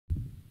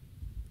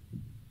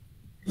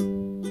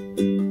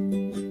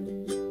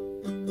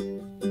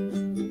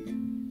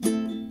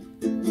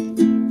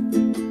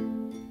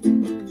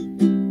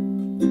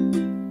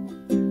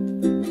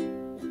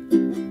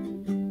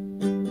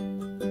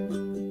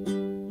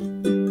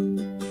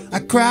I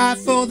cry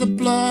for the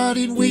blood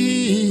in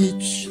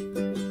which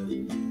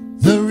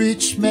the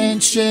rich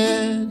man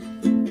shed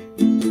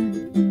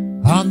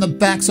on the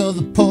backs of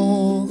the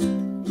poor,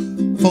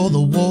 for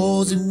the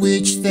wars in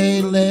which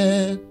they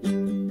led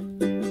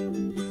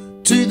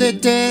to their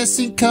deaths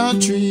in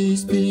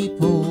countries,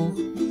 people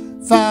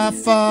far,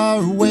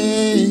 far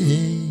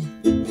away,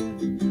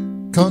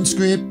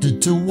 conscripted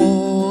to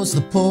wars.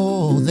 The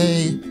poor,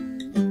 they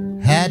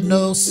had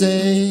no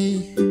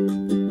say.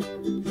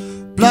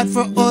 Blood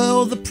for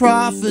oil, the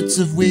profits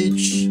of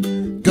which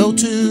go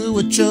to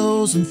a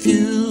chosen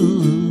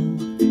few,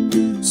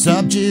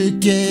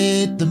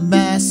 subjugate the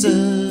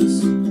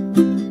masses.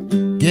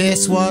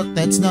 Guess what?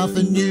 That's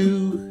nothing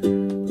new.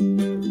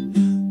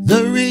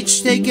 The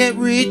rich, they get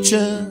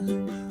richer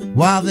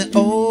while the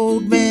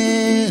old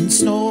men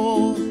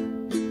snore.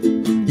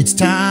 It's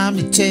time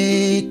to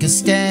take a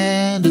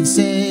stand and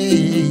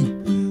say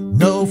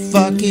no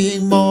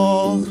fucking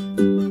more.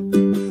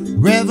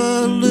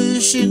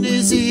 Revolution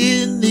is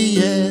in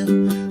the air,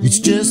 it's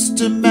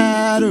just a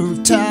matter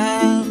of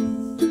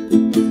time.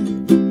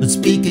 But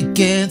speak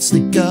against the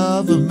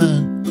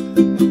government,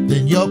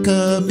 then you're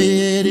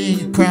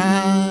committing a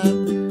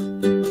crime.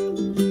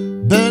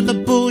 Burn the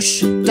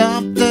bush,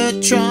 dump the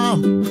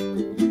Trump,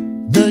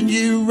 the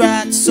new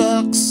right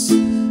sucks.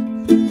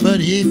 But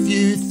if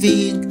you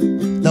think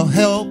they'll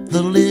help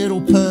the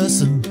little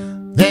person,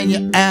 then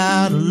you're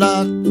out of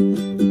luck.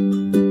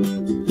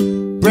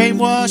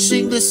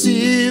 Brainwashing the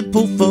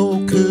simple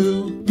folk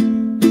who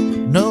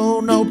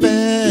know no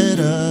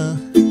better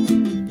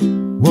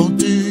won't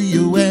do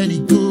you any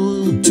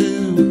good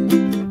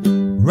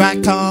to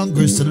write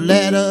Congress a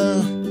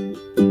letter.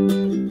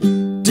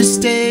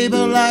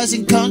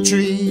 Destabilizing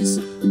countries,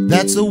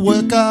 that's the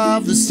work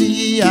of the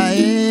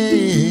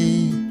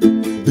CIA.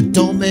 But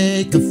don't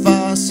make a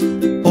fuss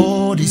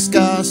or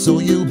discuss,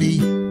 or you'll be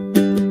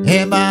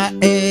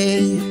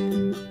MIA.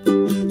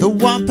 The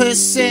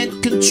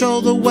 1% control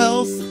the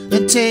wealth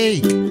and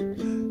take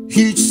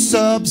huge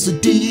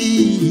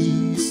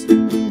subsidies.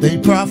 They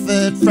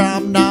profit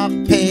from not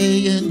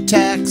paying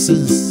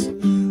taxes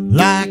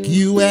like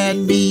you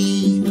and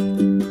me.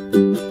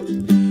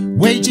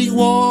 Waging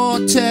war,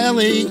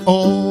 telling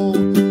all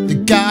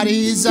that God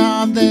is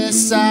on their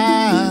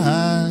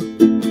side.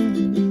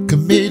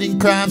 Committing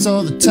crimes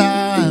all the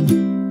time,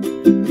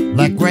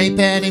 like rape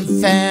and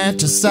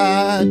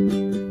infanticide.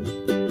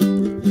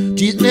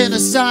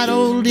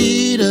 Genocidal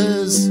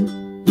leaders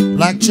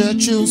like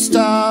Churchill,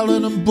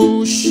 Stalin and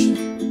Bush.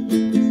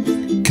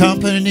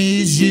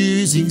 Companies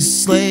using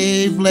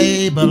slave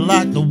labor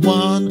like the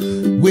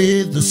one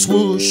with the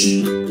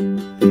swoosh.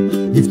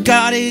 If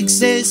God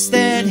exists,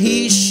 then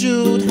he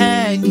should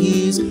hang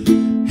his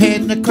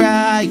head in a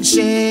crying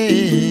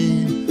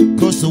shame,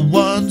 'cause the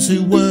ones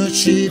who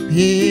worship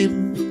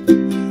him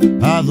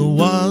are the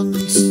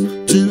ones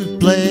to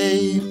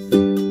blame.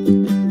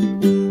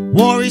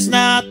 War is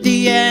not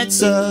the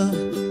answer,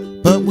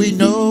 but we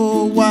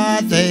know why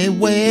they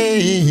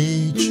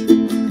wage.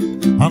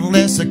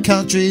 Unless a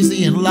country's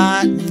the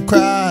enlightened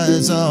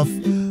cries of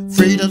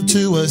freedom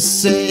to a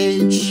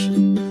sage.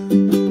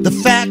 The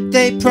fact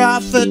they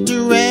profit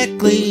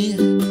directly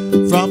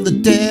from the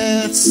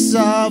deaths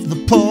of the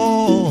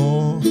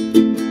poor.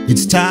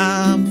 It's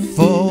time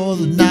for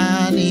the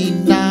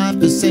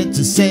 99%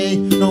 to say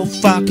no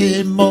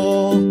fucking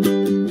more.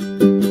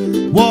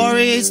 War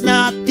is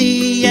not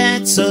the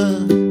answer.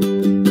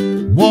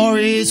 War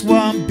is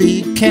one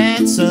big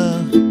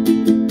cancer.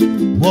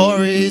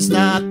 War is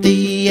not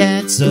the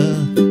answer.